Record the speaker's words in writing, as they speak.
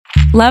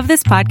Love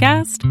this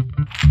podcast?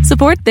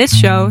 Support this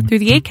show through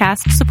the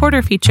Acast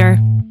supporter feature.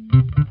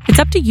 It's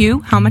up to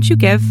you how much you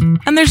give,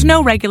 and there's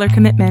no regular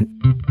commitment.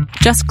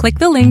 Just click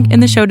the link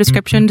in the show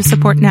description to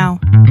support now.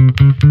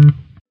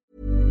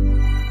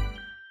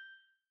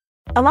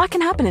 A lot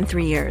can happen in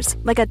 3 years,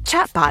 like a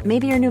chatbot may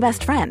be your new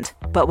best friend.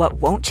 But what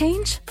won't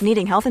change?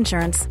 Needing health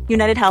insurance.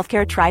 United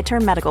Healthcare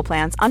Tri-Term Medical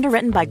Plans,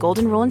 underwritten by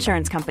Golden Rule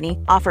Insurance Company,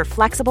 offer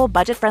flexible,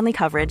 budget-friendly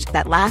coverage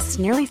that lasts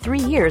nearly 3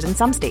 years in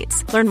some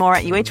states. Learn more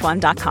at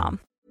uh1.com.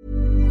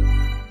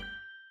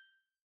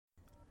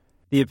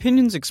 The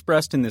opinions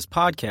expressed in this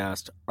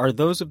podcast are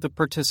those of the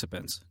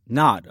participants,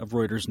 not of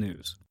Reuters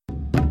News.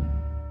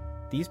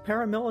 These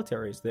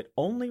paramilitaries that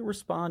only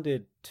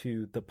responded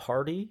to the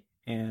party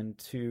and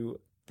to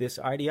this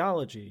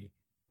ideology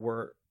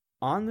were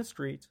on the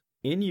streets,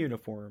 in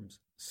uniforms,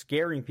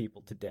 scaring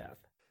people to death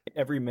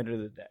every minute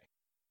of the day.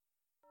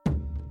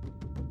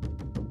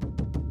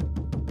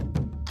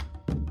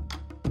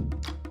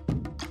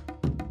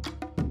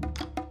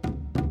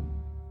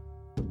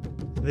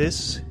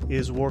 This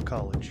is War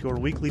College, your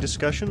weekly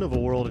discussion of a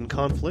world in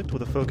conflict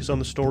with a focus on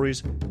the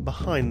stories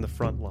behind the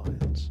front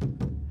lines.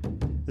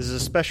 This is a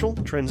special,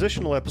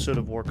 transitional episode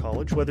of War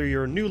College. Whether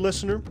you're a new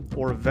listener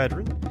or a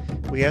veteran,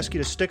 we ask you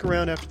to stick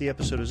around after the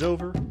episode is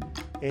over,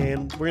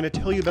 and we're going to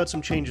tell you about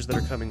some changes that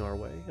are coming our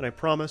way. And I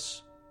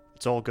promise,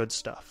 it's all good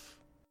stuff.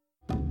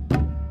 On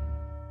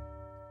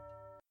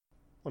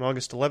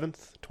August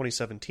 11th,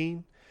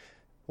 2017,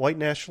 white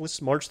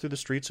nationalists marched through the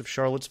streets of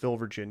Charlottesville,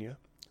 Virginia.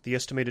 The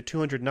estimated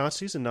 200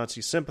 Nazis and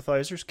Nazi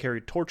sympathizers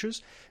carried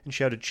torches and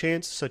shouted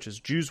chants such as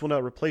 "Jews will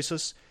not replace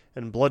us"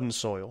 and "Blood and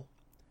soil."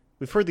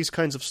 We've heard these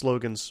kinds of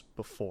slogans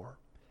before.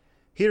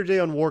 Here today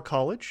on War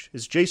College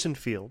is Jason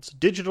Fields,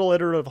 digital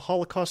editor of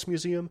Holocaust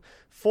Museum,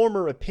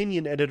 former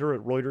opinion editor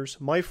at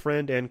Reuters, my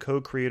friend and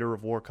co-creator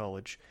of War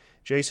College.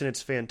 Jason,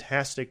 it's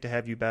fantastic to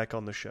have you back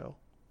on the show.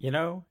 You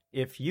know,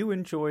 if you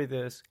enjoy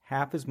this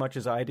half as much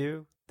as I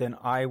do, then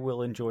I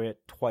will enjoy it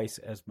twice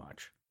as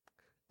much.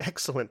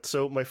 Excellent.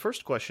 So my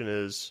first question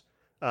is,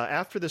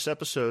 after this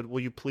episode, will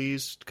you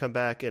please come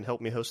back and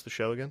help me host the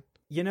show again?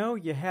 You know,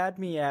 you had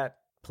me at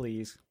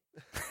please.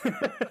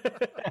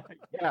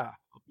 Yeah,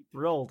 I'll be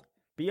thrilled.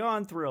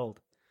 Beyond thrilled.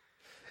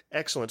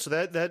 Excellent. So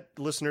that,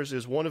 listeners,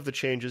 is one of the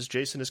changes.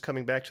 Jason is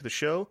coming back to the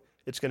show.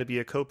 It's going to be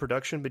a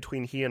co-production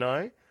between he and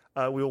I.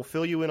 We will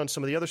fill you in on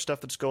some of the other stuff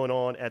that's going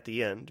on at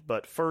the end.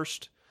 But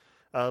first,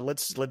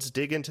 let's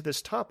dig into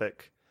this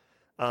topic.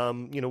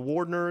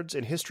 War nerds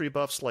and history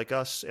buffs like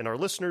us and our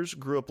listeners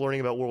grew up learning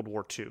about World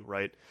War II,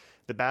 right?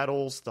 The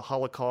battles, the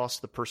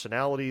Holocaust, the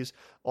personalities,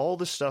 all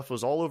this stuff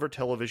was all over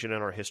television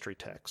and our history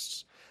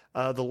texts.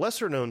 The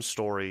lesser-known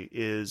story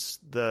is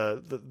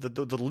the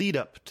lead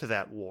up to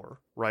that war,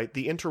 right?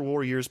 The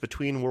interwar years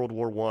between World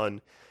War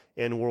I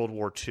and World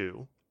War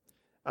II.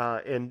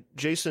 And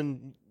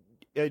Jason,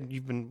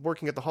 you've been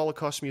working at the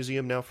Holocaust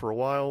Museum now for a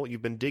while.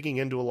 You've been digging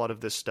into a lot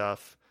of this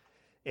stuff.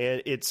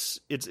 And it's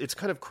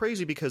kind of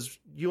crazy because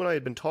you and I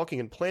had been talking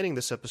and planning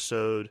this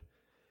episode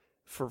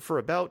for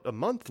about a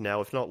month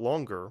now, if not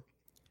longer.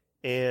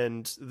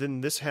 And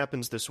then this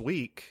happens this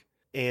week,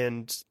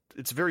 and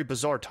it's very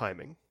bizarre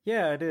timing.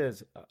 Yeah, it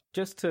is.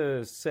 Just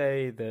to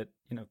say that,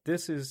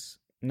 this is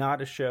not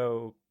a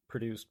show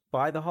produced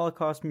by the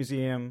Holocaust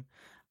Museum.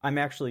 I'm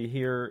actually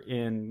here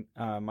in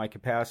my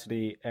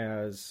capacity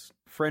as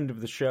friend of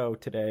the show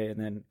today and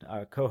then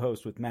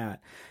co-host with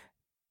Matt.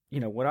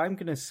 What I'm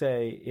going to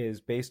say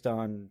is based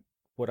on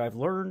what I've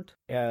learned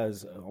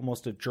as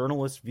almost a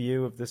journalist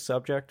view of this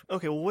subject.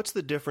 Okay, well, what's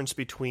the difference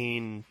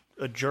between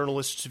a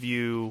journalist's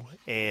view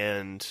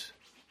and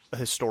a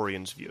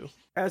historian's view?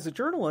 As a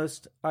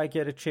journalist, I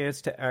get a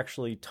chance to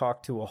actually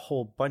talk to a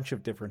whole bunch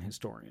of different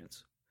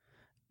historians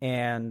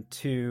and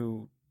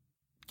to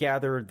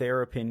gather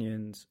their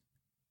opinions,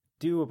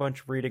 do a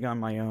bunch of reading on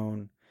my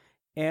own,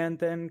 and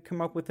then come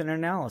up with an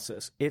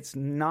analysis. It's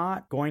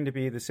not going to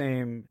be the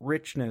same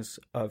richness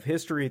of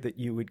history that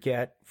you would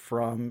get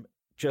from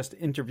just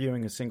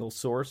interviewing a single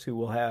source who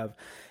will have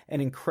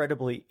an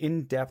incredibly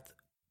in-depth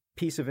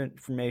piece of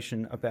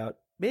information about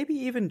maybe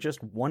even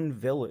just one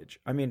village.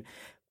 I mean,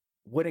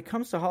 when it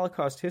comes to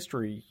Holocaust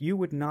history, you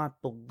would not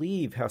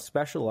believe how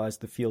specialized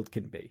the field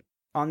can be.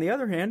 On the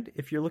other hand,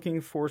 if you're looking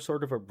for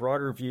sort of a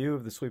broader view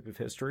of the sweep of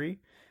history,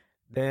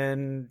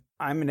 then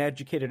I'm an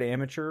educated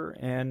amateur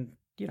and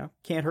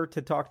can't hurt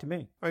to talk to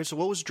me. All right, so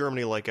what was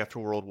Germany like after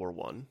World War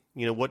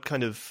I? What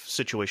kind of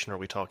situation are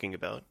we talking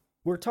about?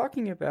 We're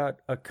talking about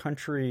a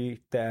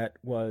country that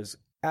was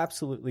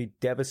absolutely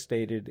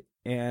devastated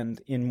and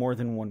in more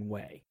than one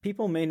way.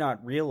 People may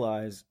not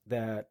realize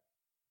that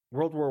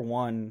World War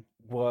I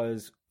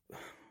was,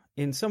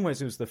 in some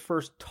ways, it was the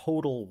first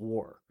total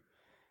war.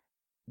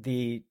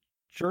 The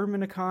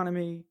German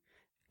economy,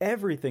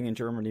 everything in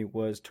Germany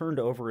was turned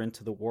over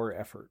into the war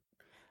effort.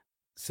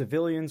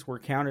 Civilians were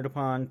counted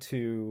upon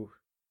to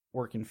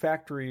work in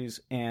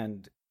factories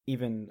and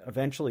even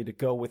eventually to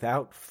go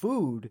without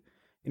food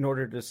in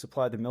order to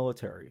supply the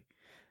military.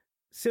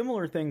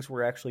 Similar things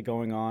were actually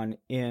going on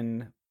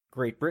in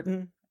Great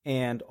Britain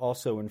and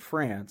also in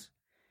France.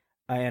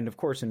 And of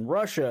course, in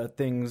Russia,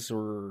 things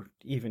were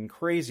even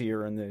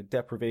crazier, and the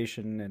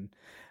deprivation and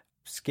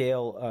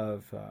scale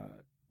of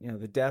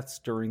the deaths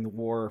during the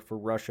war for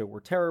Russia were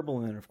terrible.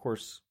 And then, of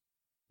course,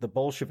 the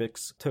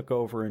Bolsheviks took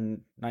over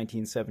in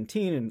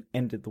 1917 and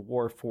ended the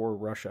war for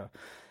Russia.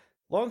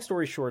 Long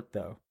story short,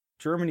 though,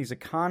 Germany's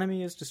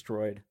economy is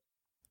destroyed.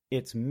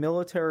 Its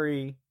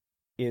military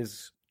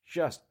is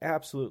just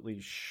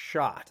absolutely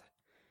shot.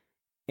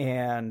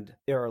 And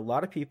there are a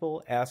lot of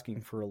people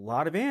asking for a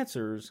lot of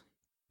answers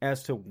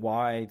as to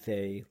why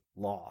they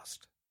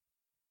lost.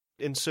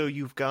 And so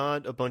you've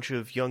got a bunch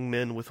of young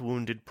men with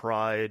wounded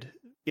pride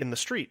in the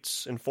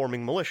streets and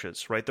forming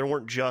militias, right? There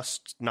weren't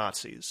just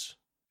Nazis.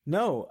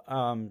 No,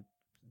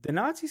 the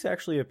Nazis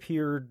actually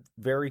appeared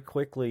very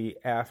quickly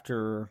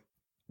after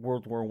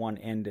World War I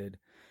ended,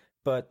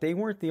 but they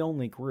weren't the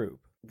only group.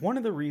 One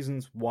of the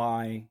reasons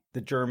why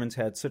the Germans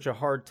had such a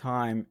hard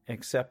time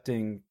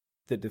accepting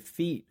the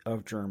defeat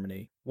of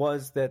Germany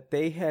was that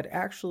they had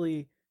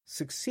actually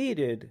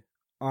succeeded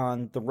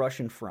on the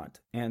Russian front,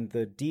 and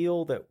the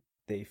deal that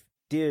they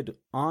did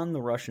on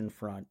the Russian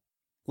front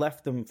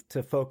left them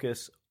to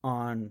focus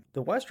on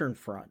the Western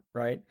front,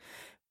 right?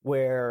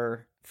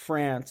 Where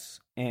France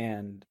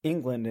and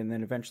England, and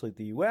then eventually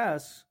the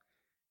US,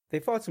 they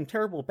fought some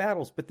terrible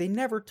battles, but they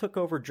never took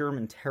over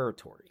German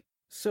territory.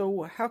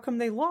 So how come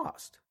they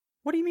lost?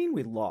 What do you mean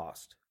we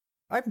lost?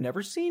 I've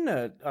never seen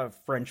a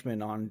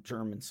Frenchman on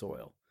German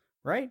soil,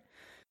 right?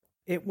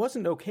 It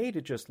wasn't okay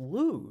to just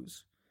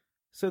lose.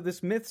 So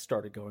this myth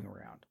started going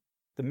around.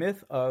 The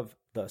myth of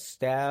the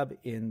stab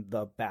in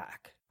the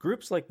back.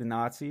 Groups like the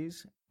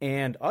Nazis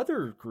and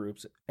other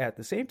groups at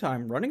the same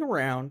time running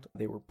around.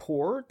 They were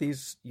poor.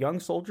 These young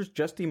soldiers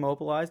just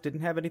demobilized,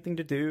 didn't have anything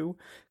to do,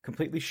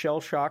 completely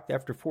shell-shocked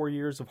after 4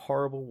 years of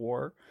horrible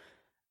war,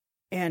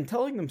 and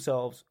telling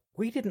themselves,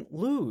 we didn't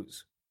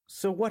lose.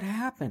 So what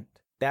happened?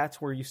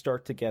 That's where you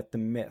start to get the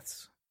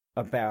myths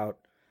about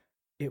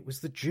it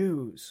was the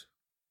Jews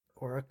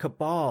or a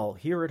cabal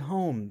here at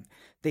home.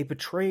 They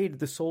betrayed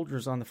the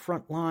soldiers on the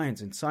front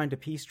lines and signed a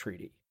peace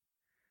treaty.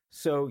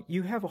 So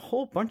you have a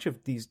whole bunch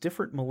of these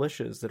different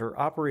militias that are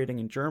operating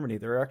in Germany.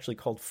 They're actually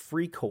called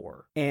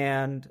Freikorps,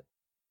 and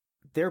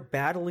they're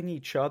battling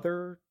each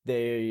other.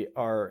 They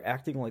are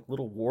acting like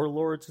little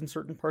warlords in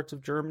certain parts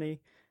of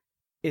Germany.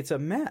 It's a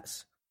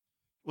mess.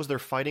 Was there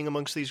fighting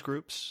amongst these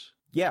groups?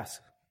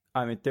 Yes.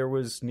 I mean, there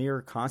was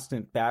near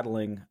constant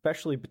battling,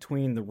 especially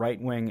between the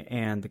right wing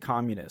and the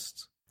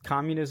communists.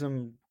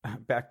 Communism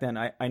back then,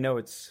 I know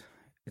it's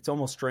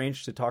almost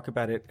strange to talk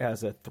about it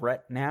as a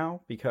threat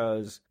now,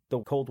 because the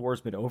Cold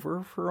War's been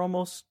over for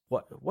almost,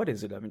 what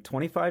is it? I mean,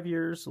 25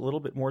 years, a little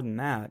bit more than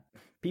that.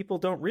 People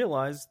don't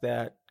realize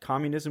that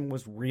communism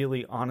was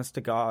really, honest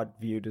to God,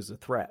 viewed as a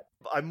threat.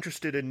 I'm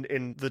interested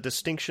in the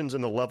distinctions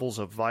and the levels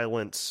of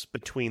violence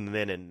between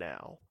then and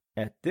now.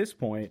 At this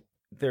point,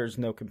 there's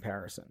no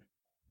comparison.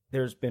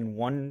 There's been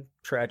one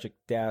tragic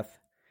death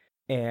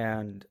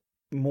and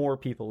more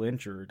people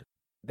injured.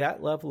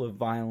 That level of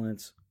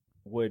violence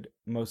would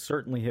most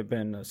certainly have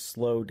been a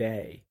slow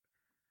day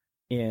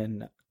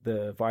in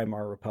the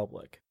Weimar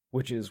Republic,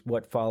 which is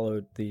what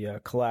followed the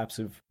collapse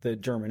of the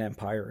German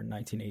Empire in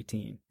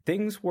 1918.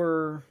 Things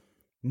were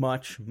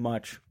much,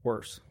 much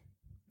worse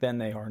than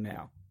they are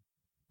now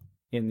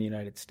in the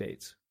United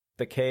States.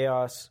 The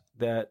chaos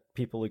that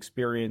people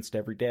experienced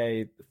every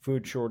day, the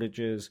food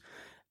shortages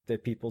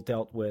that people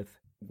dealt with,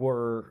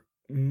 were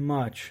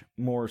much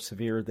more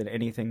severe than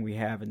anything we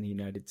have in the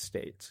United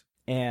States.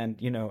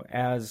 And,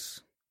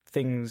 as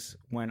things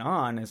went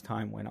on, as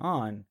time went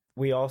on,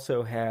 we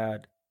also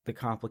had the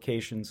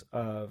complications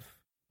of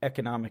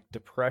economic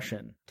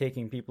depression,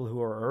 taking people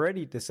who are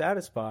already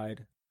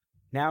dissatisfied,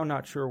 now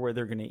not sure where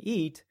they're going to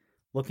eat,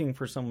 looking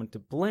for someone to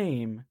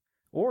blame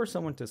or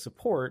someone to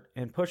support,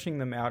 and pushing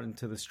them out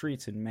into the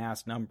streets in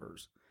mass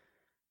numbers.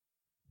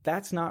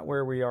 That's not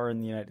where we are in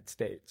the United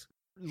States.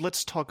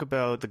 Let's talk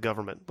about the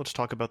government. Let's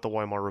talk about the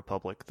Weimar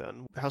Republic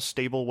then. How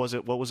stable was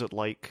it? What was it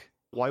like?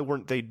 Why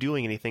weren't they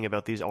doing anything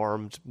about these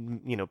armed,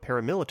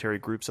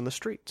 paramilitary groups in the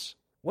streets?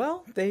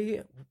 Well,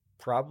 they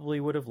probably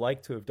would have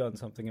liked to have done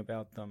something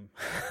about them.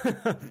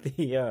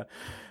 The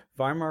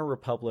Weimar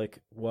Republic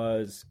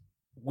was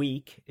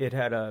weak. It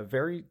had a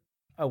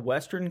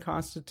Western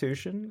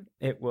constitution.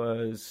 It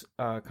was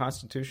a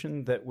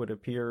constitution that would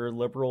appear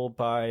liberal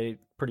by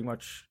pretty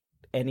much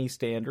any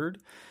standard.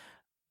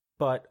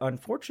 But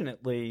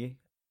unfortunately,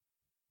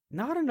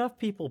 not enough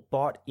people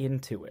bought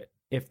into it,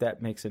 if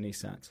that makes any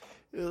sense.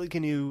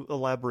 Can you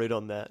elaborate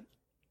on that?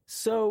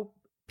 So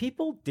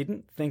people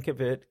didn't think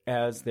of it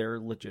as their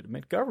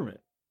legitimate government.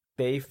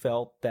 They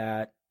felt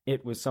that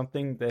it was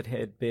something that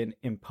had been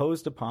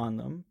imposed upon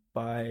them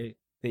by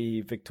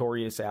the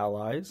victorious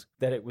Allies,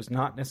 that it was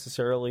not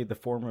necessarily the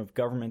form of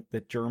government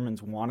that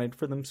Germans wanted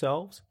for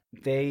themselves.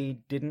 They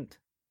didn't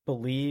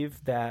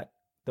believe that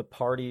the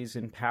parties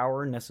in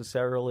power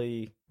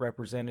necessarily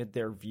represented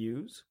their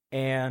views.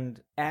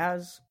 And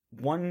as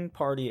one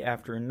party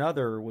after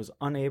another was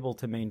unable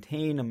to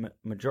maintain a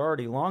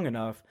majority long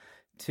enough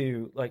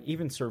to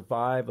even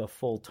survive a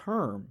full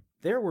term,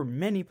 there were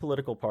many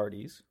political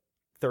parties,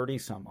 30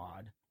 some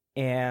odd,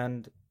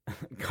 and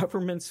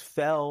governments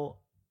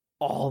fell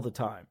all the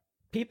time.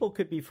 People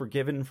could be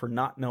forgiven for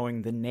not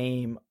knowing the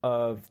name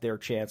of their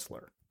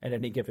chancellor at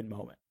any given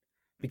moment,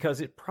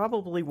 because it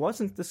probably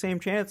wasn't the same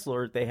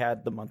chancellor they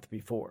had the month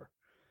before.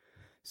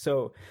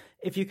 So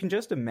if you can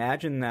just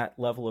imagine that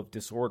level of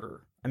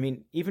disorder, I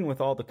mean, even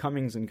with all the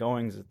comings and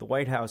goings at the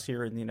White House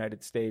here in the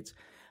United States,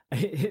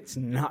 it's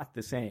not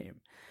the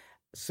same.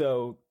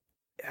 So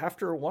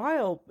after a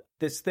while,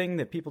 this thing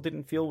that people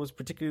didn't feel was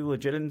particularly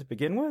legitimate to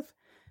begin with,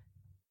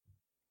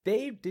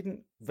 they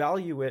didn't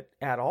value it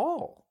at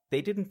all.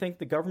 They didn't think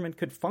the government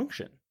could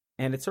function.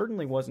 And it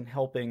certainly wasn't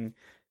helping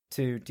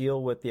to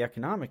deal with the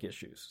economic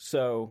issues.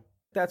 So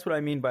that's what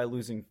I mean by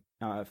losing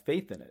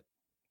faith in it.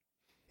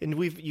 And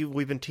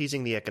we've been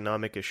teasing the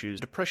economic issues.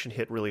 Depression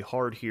hit really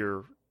hard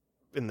here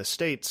in the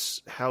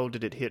States. How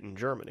did it hit in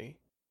Germany?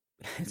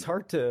 It's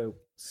hard to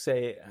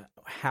say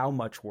how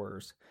much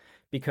worse,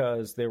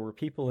 because there were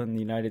people in the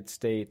United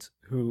States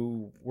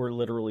who were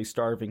literally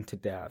starving to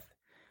death,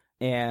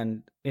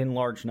 and in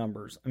large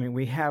numbers. I mean,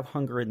 we have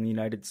hunger in the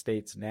United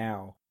States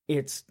now.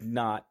 It's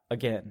not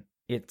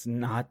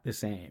the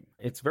same.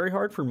 It's very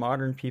hard for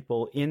modern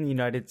people in the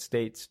United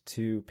States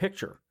to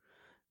picture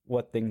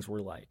what things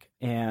were like.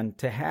 And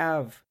to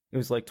have, it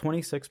was like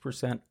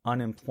 26%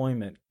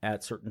 unemployment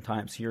at certain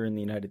times here in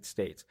the United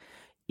States.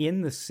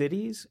 In the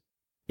cities,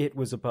 it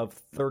was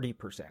above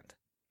 30%.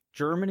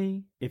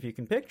 Germany, if you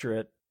can picture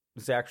it,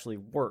 was actually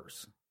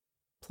worse.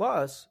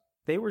 Plus,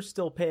 they were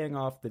still paying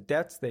off the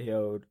debts they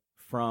owed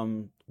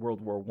from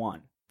World War I.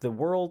 The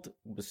world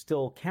was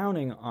still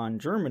counting on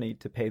Germany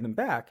to pay them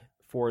back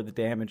for the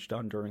damage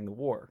done during the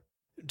war.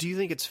 Do you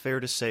think it's fair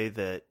to say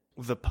that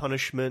the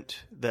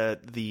punishment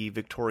that the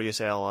victorious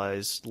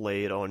Allies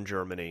laid on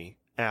Germany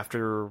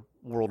after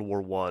World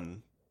War I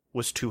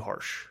was too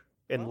harsh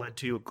and led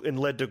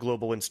to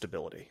global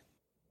instability?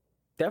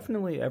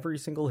 Definitely every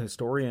single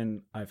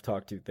historian I've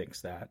talked to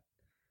thinks that.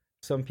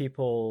 Some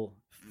people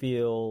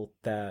feel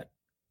that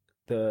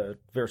the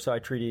Versailles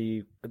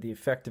Treaty, the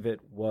effect of it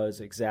was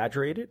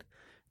exaggerated,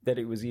 that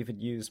it was even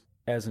used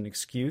as an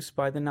excuse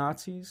by the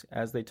Nazis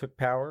as they took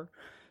power.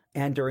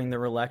 And during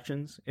their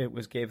elections,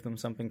 it gave them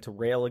something to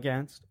rail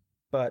against.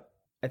 But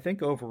I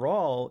think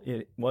overall,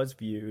 it was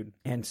viewed,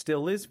 and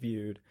still is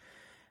viewed,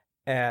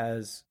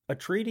 as a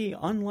treaty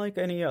unlike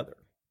any other.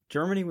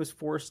 Germany was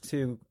forced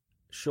to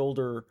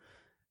shoulder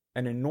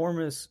an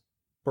enormous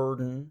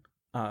burden,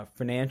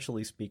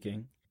 financially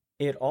speaking.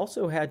 It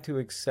also had to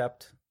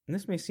accept, and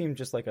this may seem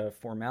just like a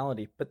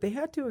formality, but they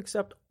had to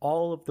accept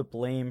all of the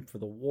blame for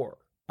the war.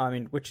 I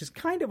mean, which is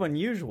kind of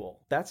unusual.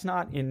 That's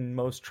not in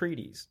most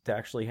treaties, to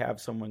actually have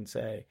someone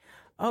say,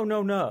 oh,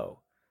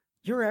 no,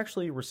 you're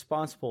actually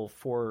responsible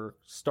for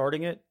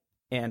starting it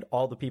and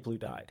all the people who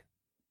died.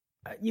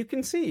 You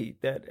can see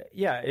that,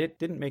 yeah, it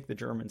didn't make the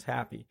Germans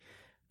happy.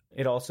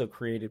 It also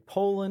created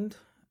Poland,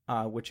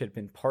 which had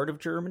been part of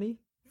Germany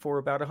for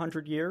about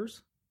 100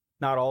 years.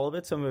 Not all of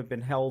it. Some of it had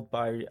been held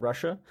by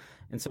Russia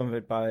and some of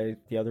it by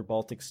the other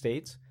Baltic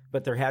states.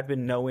 But there had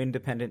been no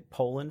independent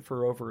Poland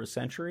for over a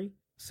century.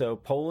 So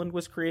Poland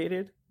was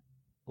created.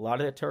 A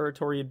lot of that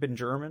territory had been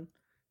German.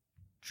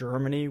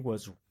 Germany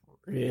was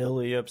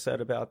really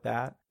upset about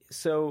that.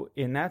 So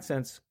in that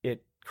sense,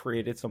 it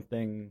created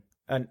something,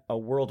 a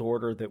world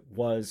order that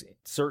was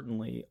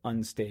certainly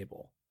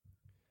unstable.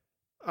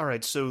 All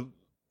right, so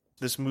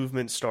this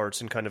movement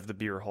starts in kind of the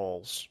beer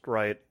halls,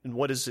 right? And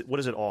what is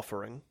it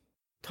offering?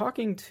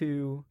 Talking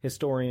to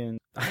historians,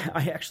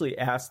 I actually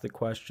asked the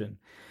question,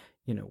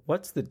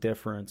 what's the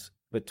difference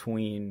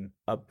between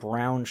a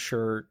brown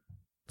shirt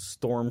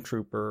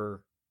stormtrooper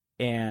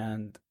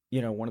and,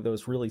 one of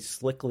those really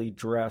slickly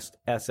dressed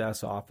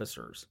SS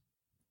officers,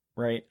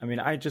 right? I mean,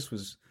 I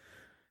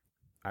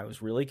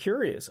was really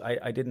curious.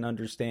 I didn't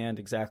understand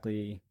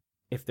exactly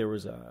if there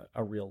was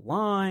a real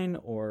line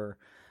or,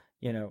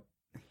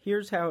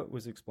 here's how it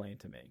was explained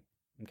to me.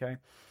 Okay.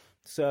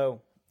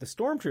 So the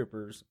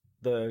stormtroopers,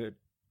 the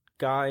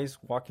guys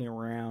walking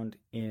around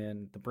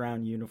in the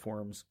brown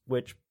uniforms,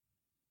 which,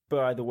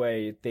 by the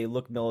way, they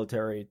look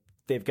military.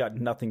 They've got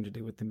nothing to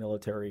do with the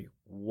military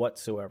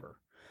whatsoever.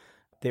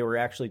 They were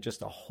actually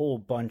just a whole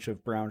bunch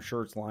of brown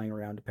shirts lying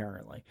around,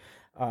 apparently.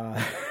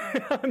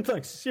 I'm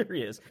like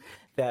serious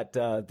that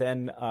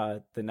then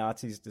the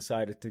Nazis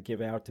decided to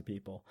give out to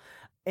people.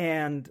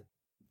 And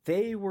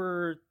they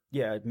were,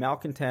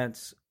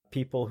 malcontents,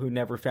 people who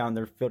never found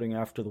their footing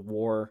after the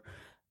war.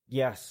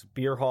 Yes,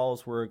 beer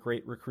halls were a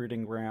great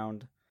recruiting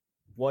ground.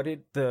 What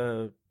did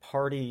the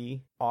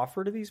party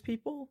offer to these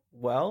people?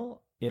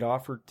 Well, it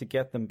offered to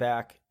get them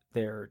back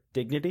their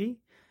dignity.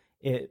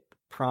 It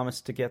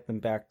promised to get them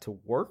back to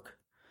work.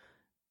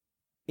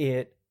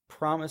 It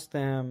promised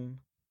them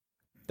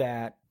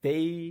that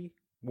they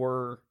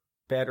were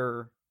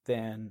better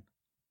than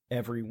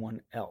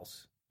everyone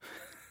else.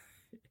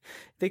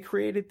 They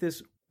created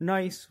this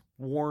nice,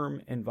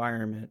 warm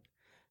environment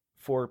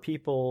for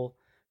people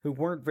who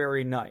weren't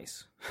very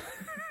nice,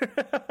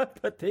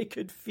 but they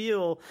could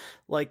feel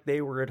like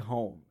they were at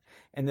home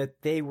and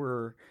that they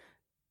were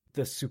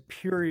the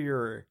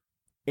superior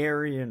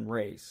Aryan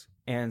race,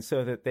 and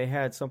so that they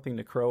had something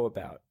to crow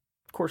about.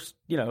 Of course,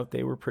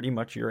 they were pretty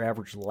much your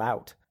average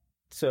lout.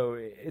 So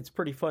it's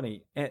pretty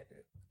funny. And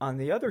on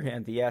the other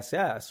hand, the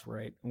SS,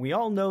 right? We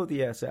all know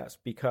the SS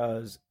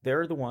because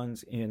they're the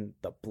ones in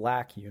the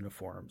black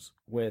uniforms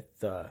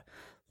with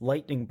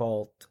lightning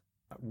bolt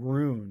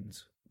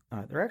runes.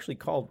 They're actually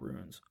called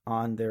runes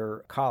on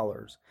their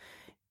collars.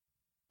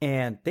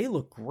 And they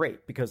look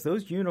great because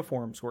those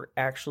uniforms were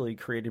actually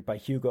created by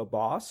Hugo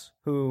Boss,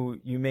 who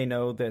you may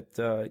know that,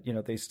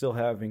 they still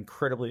have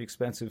incredibly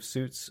expensive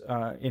suits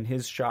in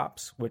his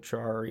shops, which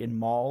are in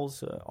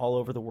malls all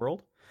over the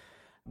world.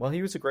 Well,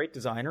 he was a great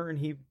designer, and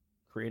he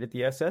created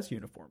the SS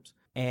uniforms.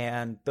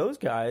 And those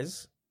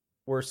guys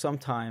were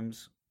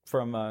sometimes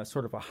from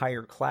sort of a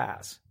higher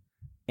class,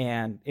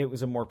 and it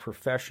was a more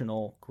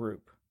professional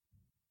group.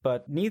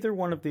 But neither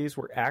one of these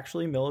were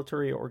actually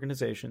military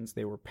organizations.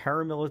 They were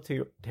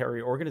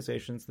paramilitary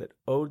organizations that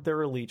owed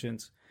their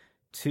allegiance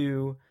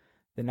to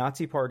the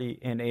Nazi Party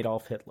and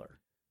Adolf Hitler.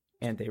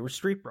 And they were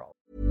street brawlers.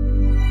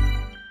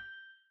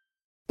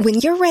 When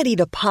you're ready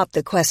to pop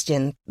the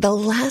question, the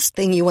last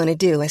thing you want to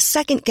do is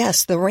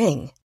second-guess the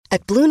ring.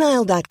 At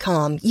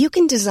BlueNile.com, you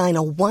can design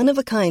a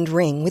one-of-a-kind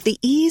ring with the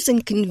ease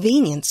and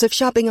convenience of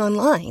shopping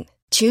online.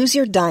 Choose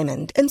your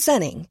diamond and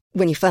setting.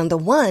 When you find the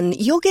one,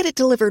 you'll get it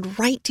delivered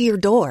right to your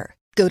door.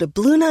 Go to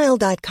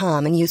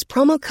BlueNile.com and use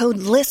promo code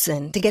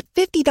LISTEN to get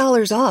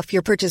 $50 off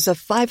your purchase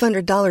of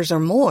 $500 or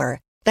more.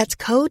 That's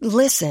code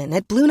LISTEN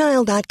at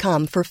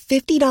BlueNile.com for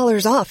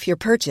 $50 off your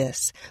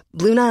purchase.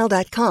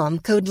 BlueNile.com,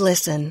 code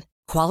LISTEN.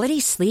 Quality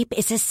sleep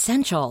is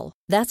essential.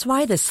 That's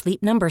why the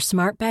Sleep Number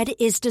Smart Bed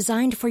is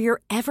designed for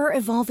your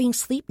ever-evolving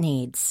sleep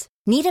needs.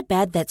 Need a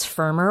bed that's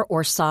firmer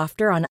or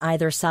softer on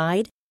either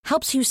side?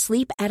 Helps you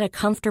sleep at a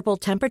comfortable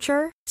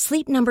temperature?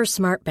 Sleep Number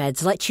Smart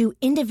Beds let you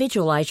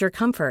individualize your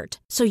comfort,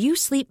 so you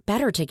sleep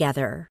better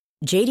together.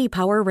 J.D.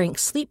 Power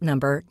ranks Sleep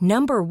Number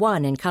number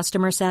 1 in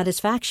customer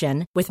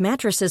satisfaction with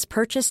mattresses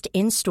purchased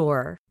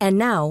in-store. And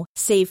now,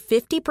 save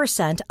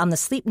 50% on the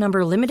Sleep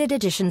Number Limited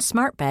Edition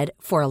Smart Bed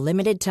for a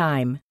limited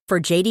time. For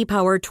J.D.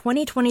 Power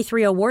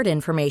 2023 award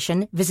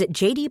information, visit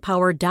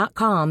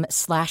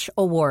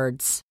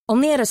jdpower.com/awards.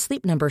 Only at a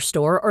Sleep Number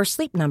store or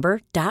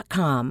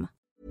sleepnumber.com.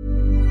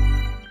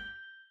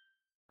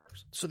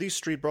 So these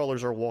street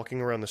brawlers are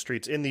walking around the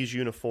streets in these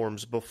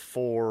uniforms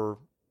before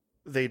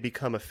they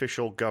become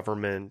official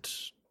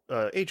government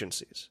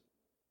agencies.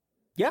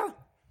 Yeah.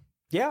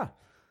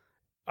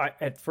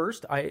 At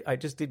first, I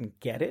just didn't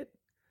get it.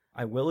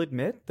 I will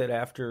admit that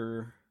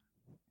after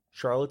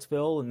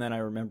Charlottesville, and then I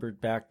remembered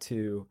back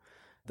to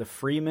the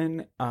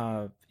Freemen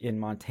in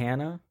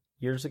Montana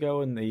years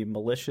ago, and the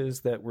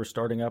militias that were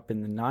starting up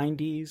in the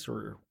 90s,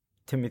 or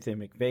Timothy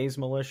McVeigh's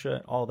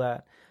militia, all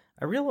that.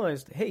 I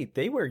realized, hey,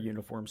 they wear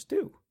uniforms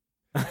too.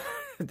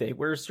 They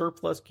wear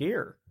surplus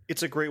gear.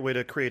 It's a great way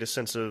to create a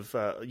sense of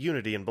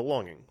unity and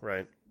belonging,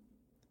 right?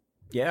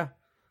 Yeah.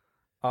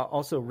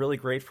 Also really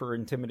great for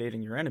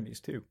intimidating your enemies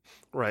too.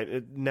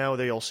 Right. Now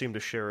they all seem to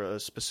share a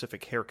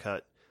specific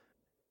haircut.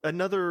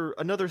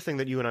 Another thing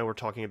that you and I were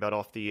talking about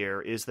off the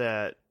air is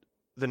that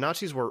the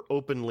Nazis were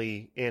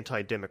openly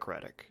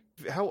anti-democratic.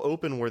 How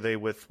open were they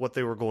with what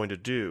they were going to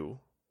do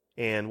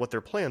and what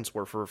their plans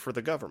were for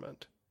the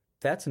government?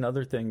 That's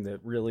another thing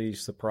that really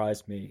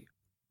surprised me.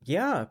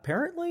 Yeah,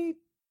 apparently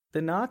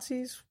the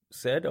Nazis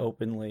said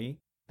openly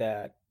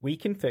that we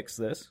can fix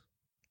this.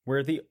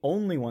 We're the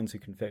only ones who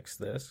can fix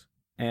this.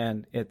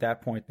 And at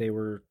that point, they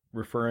were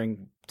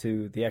referring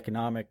to the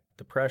economic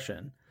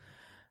depression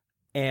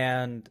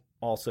and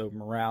also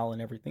morale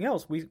and everything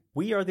else.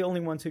 We are the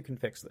only ones who can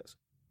fix this.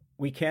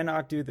 We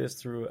cannot do this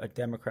through a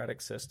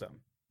democratic system.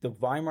 The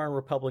Weimar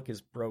Republic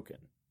is broken.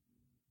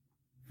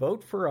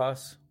 Vote for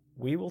us.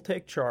 We will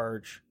take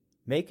charge.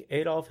 Make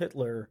Adolf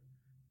Hitler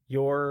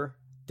your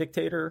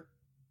dictator,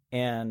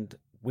 and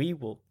we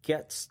will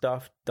get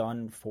stuff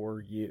done for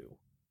you.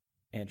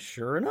 And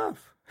sure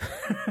enough,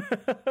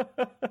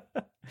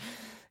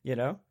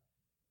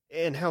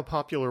 And how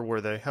popular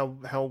were they?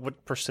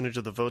 What percentage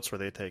of the votes were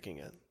they taking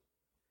in?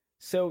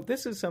 So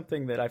this is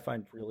something that I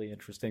find really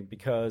interesting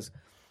because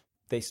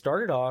they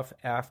started off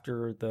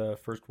after the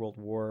First World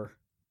War,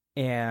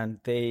 and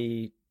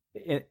they,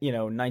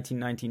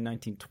 1919,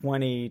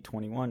 1920,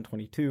 21,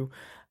 22,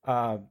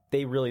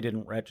 they really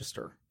didn't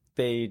register.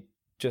 They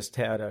just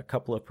had a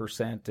couple of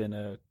percent in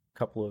a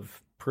couple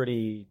of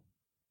pretty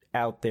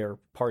out there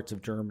parts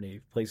of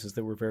Germany, places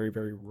that were very,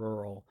 very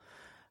rural.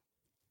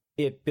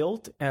 It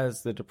built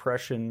as the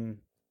Depression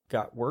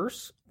got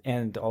worse,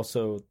 and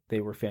also they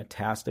were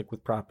fantastic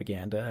with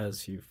propaganda,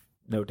 as you've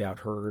no doubt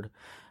heard.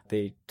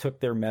 They took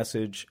their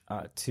message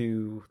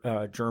to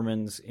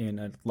Germans in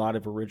a lot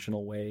of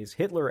original ways.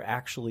 Hitler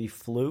actually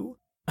flew.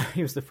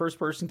 He was the first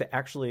person to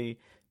actually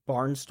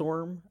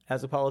barnstorm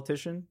as a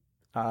politician.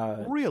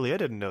 Really? I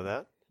didn't know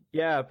that.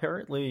 Yeah,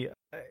 apparently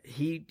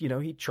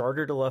he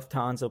chartered a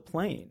Lufthansa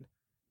plane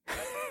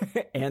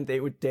and they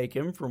would take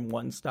him from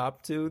one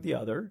stop to the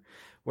other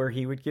where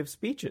he would give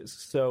speeches.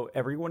 So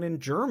everyone in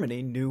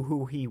Germany knew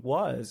who he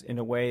was in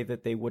a way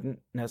that they wouldn't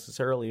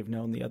necessarily have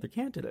known the other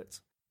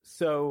candidates.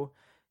 So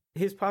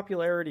his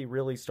popularity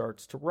really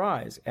starts to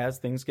rise as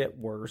things get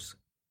worse,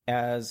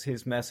 as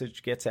his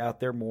message gets out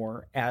there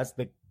more, as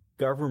the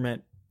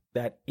government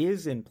that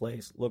is in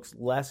place looks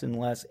less and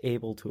less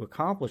able to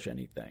accomplish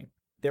anything.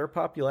 Their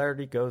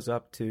popularity goes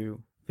up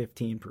to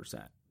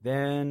 15%,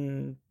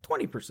 then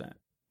 20%.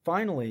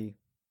 Finally,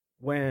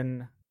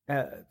 when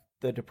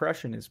the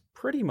Depression is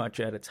pretty much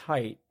at its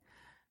height,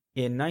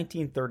 in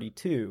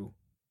 1932,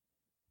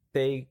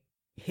 they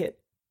hit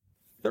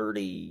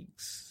 37%.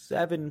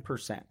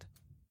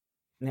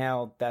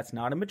 Now, that's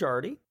not a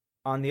majority.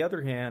 On the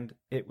other hand,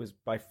 it was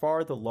by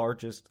far the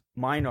largest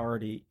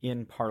minority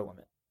in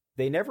Parliament.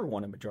 They never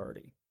won a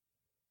majority,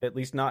 at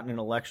least not in an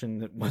election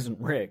that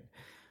wasn't rigged.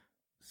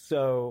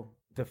 So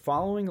the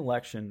following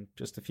election,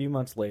 just a few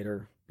months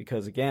later,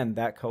 because again,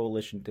 that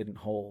coalition didn't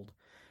hold,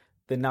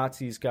 the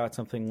Nazis got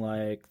something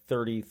like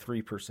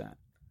 33%.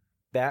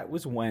 That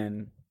was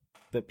when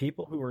the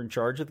people who were in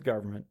charge of the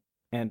government,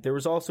 and there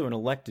was also an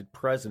elected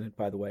president,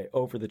 by the way,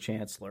 over the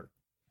chancellor.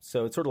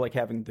 So it's sort of like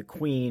having the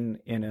Queen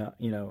in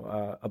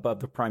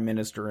above the Prime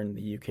Minister in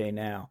the UK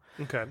now.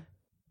 Okay.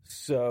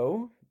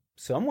 So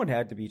someone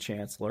had to be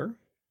chancellor,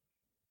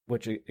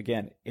 which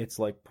again, it's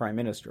like Prime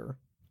Minister.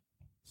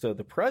 So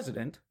the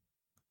president,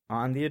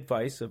 on the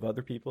advice of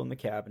other people in the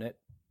cabinet,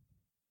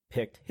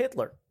 picked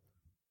Hitler.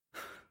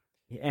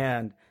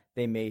 And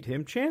they made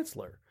him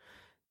chancellor.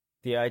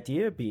 The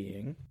idea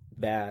being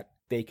that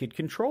they could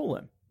control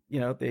him.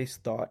 They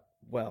thought,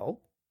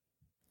 well,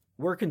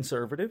 we're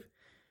conservative.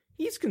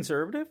 He's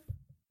conservative.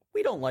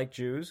 We don't like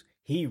Jews.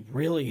 He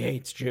really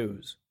hates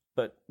Jews.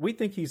 But we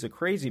think he's a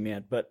crazy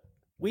man. But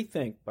we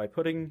think by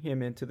putting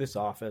him into this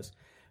office,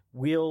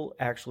 we'll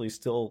actually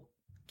still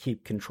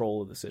keep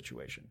control of the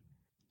situation.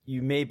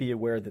 You may be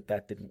aware that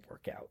that didn't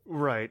work out.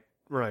 Right.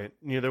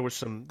 There was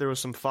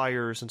some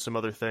fires and some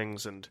other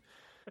things, and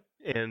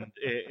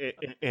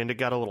it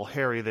got a little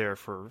hairy there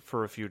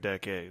for a few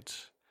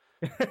decades.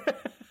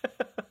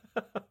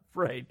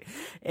 Right.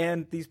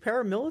 And these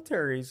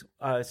paramilitaries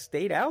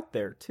stayed out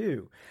there,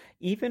 too.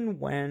 Even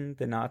when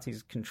the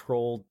Nazis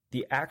controlled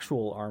the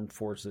actual armed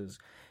forces,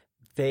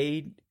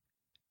 they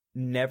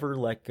never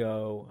let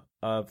go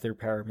of their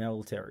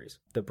paramilitaries.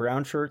 The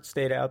brown shirts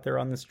stayed out there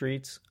on the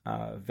streets.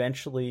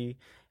 Eventually,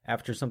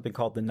 after something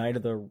called the Night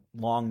of the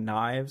Long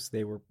Knives,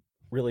 they were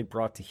really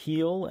brought to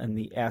heel, and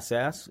the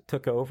SS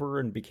took over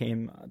and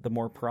became the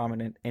more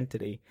prominent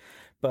entity.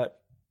 But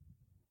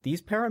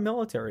these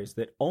paramilitaries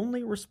that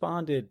only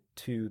responded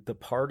to the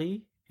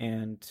party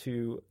and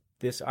to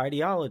this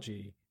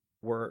ideology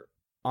were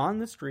on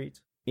the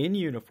streets in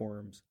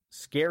uniforms,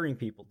 scaring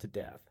people to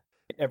death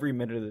every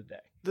minute of the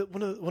day.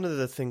 One of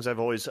the things I've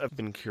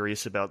been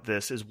curious about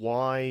this is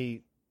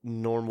why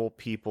normal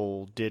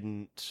people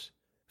didn't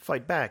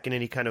fight back in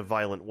any kind of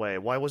violent way.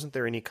 Why wasn't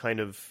there any kind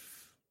of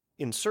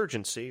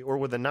insurgency, or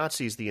were the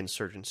Nazis the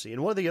insurgency?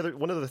 And one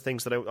of the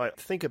things that I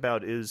think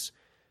about is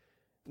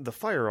the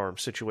firearm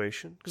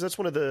situation, because that's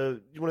one of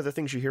the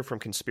things you hear from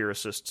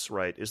conspiracists,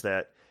 right? Is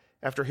that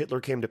after Hitler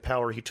came to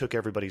power, he took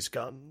everybody's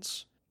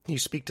guns. Can you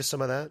speak to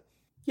some of that?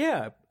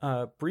 Yeah,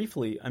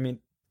 briefly. I mean,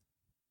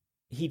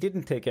 he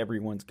didn't take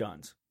everyone's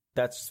guns.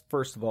 That's,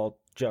 first of all,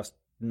 just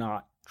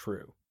not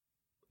true.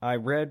 I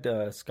read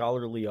a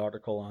scholarly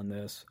article on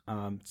this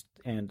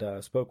and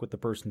spoke with the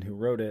person who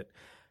wrote it.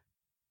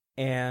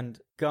 And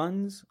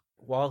guns,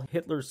 while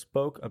Hitler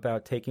spoke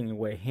about taking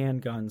away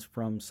handguns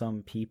from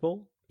some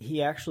people,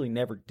 he actually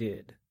never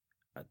did.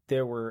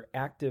 There were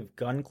active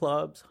gun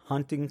clubs,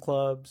 hunting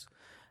clubs,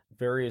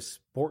 various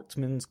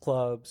sportsmen's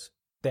clubs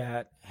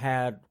that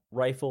had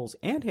rifles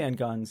and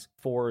handguns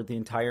for the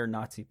entire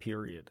Nazi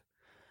period.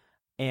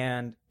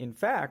 And in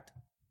fact,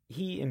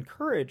 he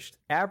encouraged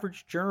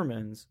average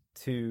Germans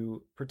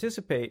to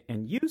participate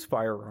and use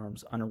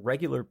firearms on a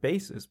regular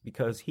basis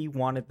because he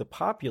wanted the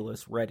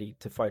populace ready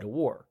to fight a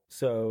war.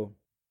 So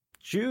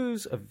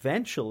Jews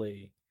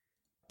eventually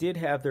did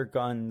have their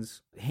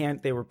guns,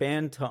 they were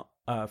banned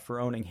for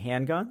owning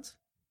handguns.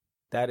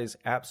 That is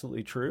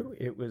absolutely true.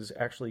 It was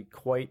actually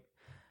quite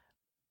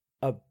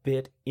a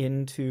bit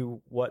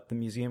into what the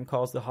museum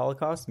calls the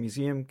Holocaust. The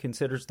museum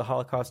considers the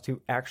Holocaust to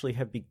actually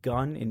have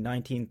begun in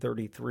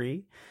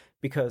 1933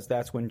 because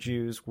that's when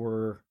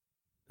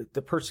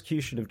the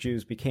persecution of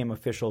Jews became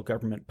official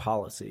government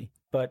policy.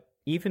 But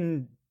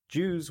even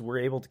Jews were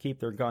able to keep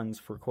their guns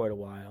for quite a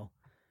while.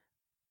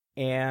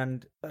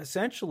 And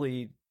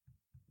essentially,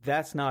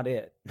 that's not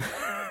it.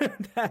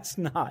 That's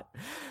not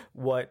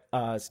what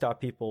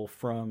stopped people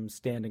from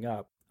standing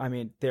up. I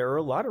mean, there are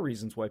a lot of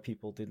reasons why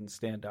people didn't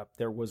stand up.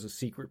 There was a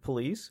secret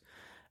police.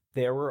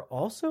 There were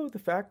also the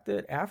fact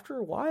that after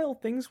a while,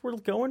 things were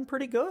going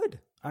pretty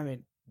good. I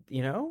mean,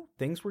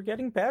 things were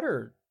getting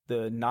better.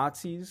 The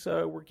Nazis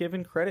were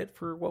given credit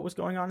for what was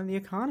going on in the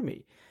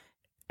economy.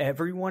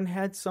 Everyone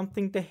had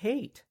something to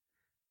hate.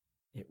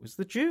 It was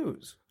the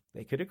Jews.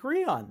 They could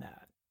agree on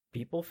that.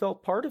 people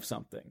felt part of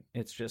something.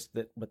 It's just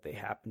that what they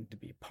happened to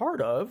be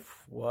part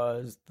of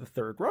was the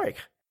Third Reich.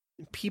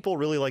 People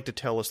really like to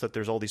tell us that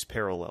there's all these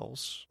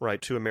parallels,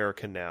 right, to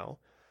America now.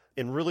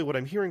 And really what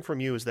I'm hearing from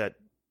you is that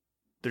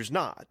there's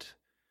not.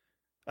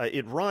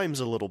 It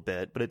rhymes a little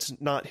bit, but it's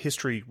not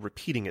history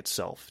repeating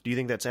itself. Do you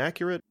think that's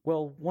accurate?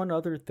 Well, one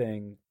other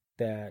thing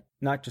that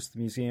not just the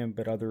museum,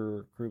 but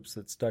other groups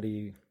that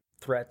study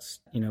threats,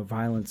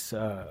 violence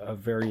of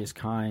various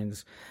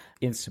kinds,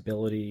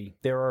 instability,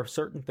 there are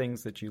certain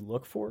things that you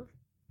look for.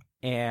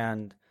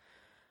 And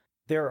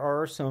there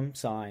are some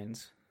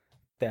signs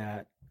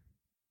that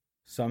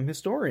some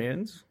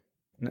historians,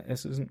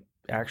 this isn't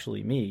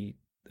actually me,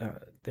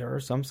 there are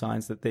some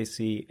signs that they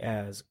see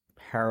as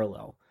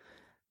parallel.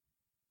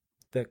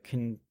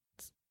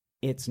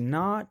 It's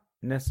not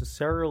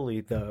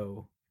necessarily,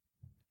 though,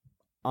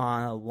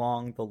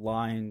 along the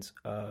lines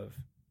of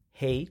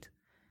hate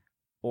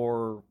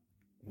or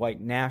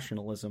white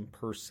nationalism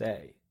per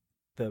se.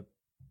 The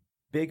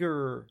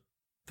bigger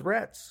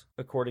threats,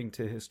 according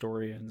to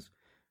historians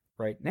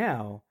right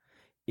now,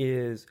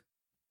 is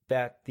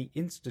that the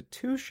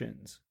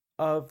institutions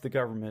of the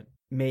government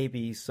may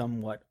be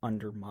somewhat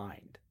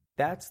undermined.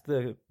 That's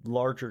the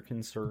larger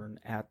concern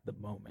at the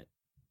moment.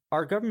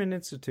 Our government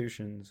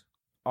institutions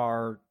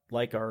are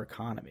like our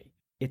economy.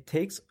 It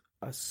takes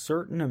a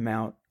certain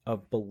amount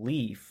of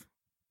belief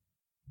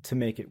to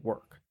make it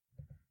work.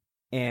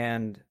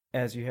 And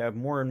as you have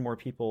more and more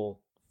people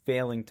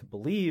failing to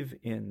believe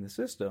in the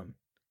system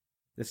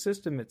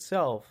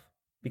itself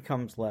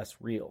becomes less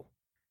real.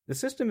 The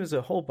system is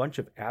a whole bunch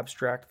of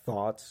abstract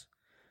thoughts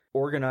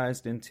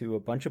organized into a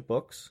bunch of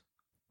books,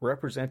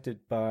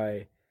 represented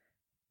by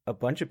a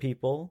bunch of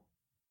people,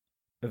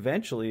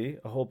 eventually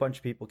a whole bunch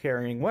of people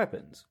carrying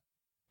weapons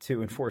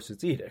to enforce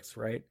its edicts,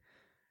 right?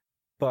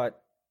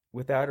 But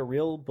without a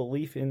real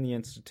belief in the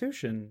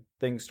institution,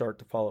 things start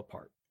to fall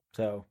apart.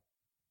 So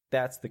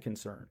that's the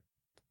concern.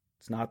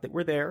 It's not that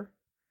we're there.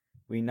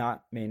 We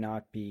may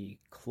not be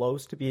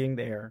close to being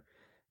there.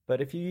 But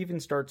if you even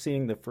start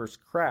seeing the first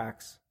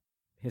cracks,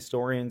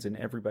 historians and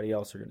everybody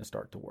else are going to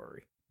start to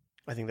worry.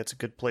 I think that's a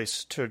good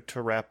place to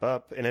wrap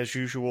up. And as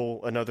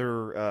usual,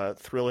 another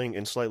thrilling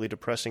and slightly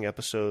depressing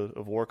episode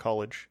of War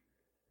College.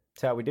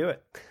 It's how we do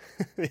it.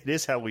 It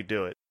is how we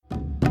do it.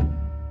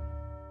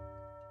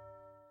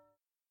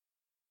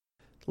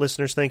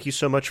 Listeners, thank you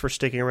so much for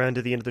sticking around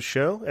to the end of the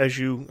show. As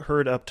you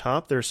heard up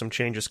top, there are some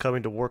changes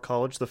coming to War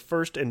College. The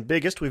first and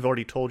biggest, we've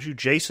already told you,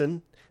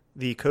 Jason,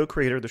 the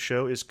co-creator of the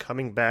show, is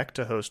coming back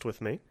to host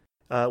with me.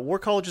 War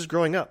College is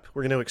growing up.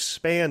 We're going to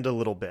expand a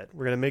little bit.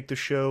 We're going to make the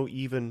show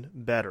even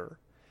better.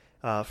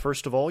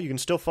 First of all, you can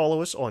still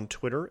follow us on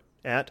Twitter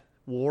at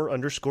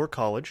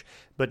war_college.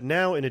 But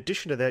now, in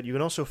addition to that, you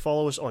can also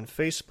follow us on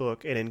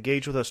Facebook and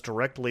engage with us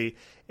directly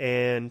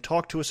and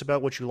talk to us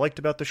about what you liked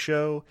about the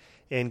show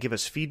and give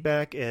us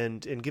feedback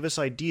and give us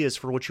ideas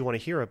for what you want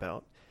to hear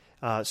about.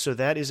 So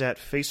that is at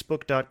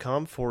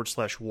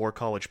facebook.com/War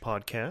College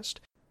Podcast.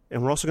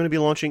 And we're also going to be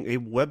launching a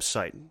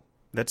website.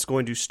 That's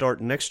going to start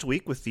next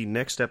week with the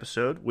next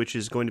episode, which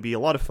is going to be a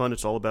lot of fun.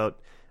 It's all about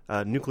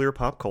nuclear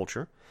pop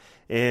culture.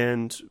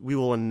 And we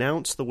will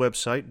announce the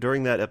website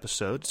during that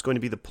episode. It's going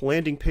to be the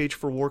landing page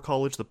for War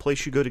College, the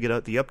place you go to get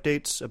out the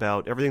updates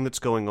about everything that's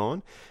going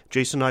on.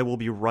 Jason and I will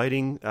be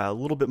writing a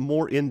little bit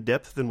more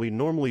in-depth than we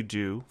normally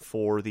do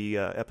for the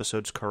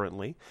episodes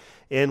currently.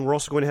 And we're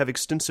also going to have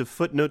extensive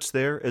footnotes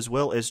there, as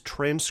well as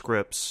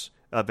transcripts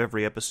of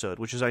every episode,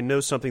 which is, I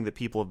know, something that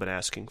people have been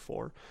asking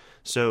for.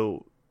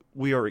 So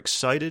we are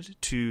excited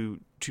to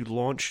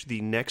launch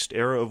the next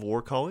era of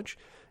War College.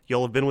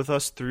 Y'all have been with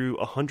us through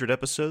 100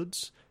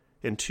 episodes.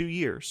 In 2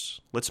 years,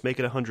 let's make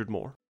it 100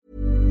 more.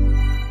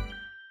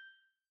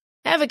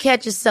 Ever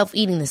catch yourself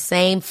eating the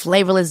same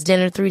flavorless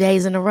dinner 3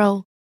 days in a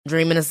row?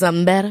 Dreaming of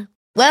something better?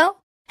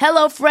 Well,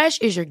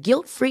 HelloFresh is your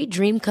guilt-free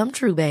dream come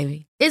true,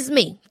 baby. It's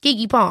me,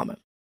 Keke Palmer.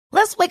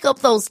 Let's wake up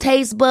those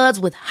taste buds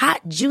with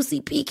hot,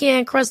 juicy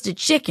pecan-crusted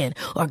chicken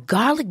or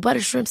garlic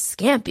butter shrimp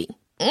scampi.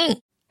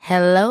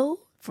 Hello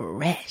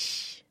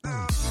Fresh.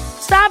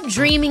 Stop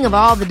dreaming of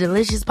all the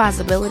delicious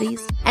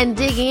possibilities and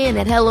dig in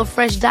at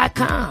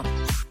HelloFresh.com.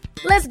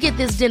 Let's get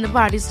this dinner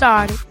party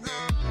started.